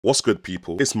What's good,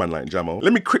 people? It's man like Jamo.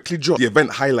 Let me quickly drop the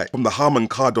event highlight from the Harman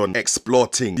Cardon Explore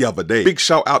ting the other day. Big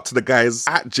shout out to the guys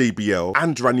at JBL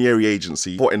and Ranieri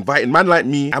Agency for inviting man like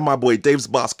me and my boy Dave's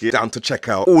Basket down to check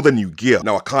out all the new gear.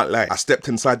 Now I can't lie, I stepped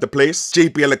inside the place,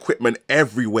 JBL equipment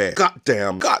everywhere.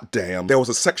 Goddamn. There was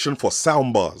a section for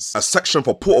soundbars, a section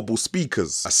for portable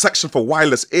speakers, a section for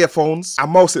wireless earphones,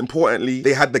 and most importantly,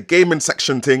 they had the gaming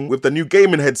section ting with the new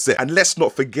gaming headset. And let's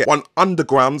not forget one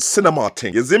underground cinema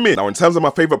ting. You see me? Now in terms of my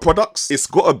favorite products, it's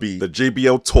gotta be the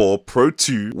JBL Tour Pro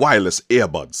 2 wireless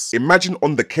earbuds. Imagine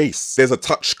on the case, there's a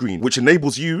touchscreen which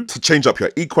enables you to change up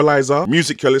your equalizer,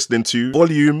 music you're listening to,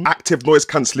 volume, active noise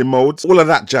cancelling modes, all of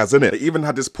that jazz, innit? They even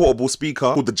had this portable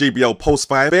speaker called the JBL Pulse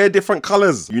 5, bare different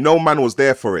colors. You know man was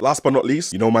there for it. Last but not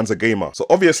least, you know man's a gamer. So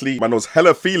obviously, man was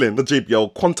hella feeling the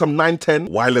JBL Quantum 910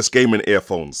 wireless gaming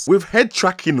earphones with head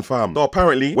tracking, fam. So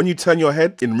apparently, when you turn your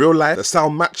head in real life, the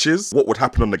sound matches what would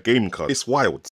happen on the game card. It's wild.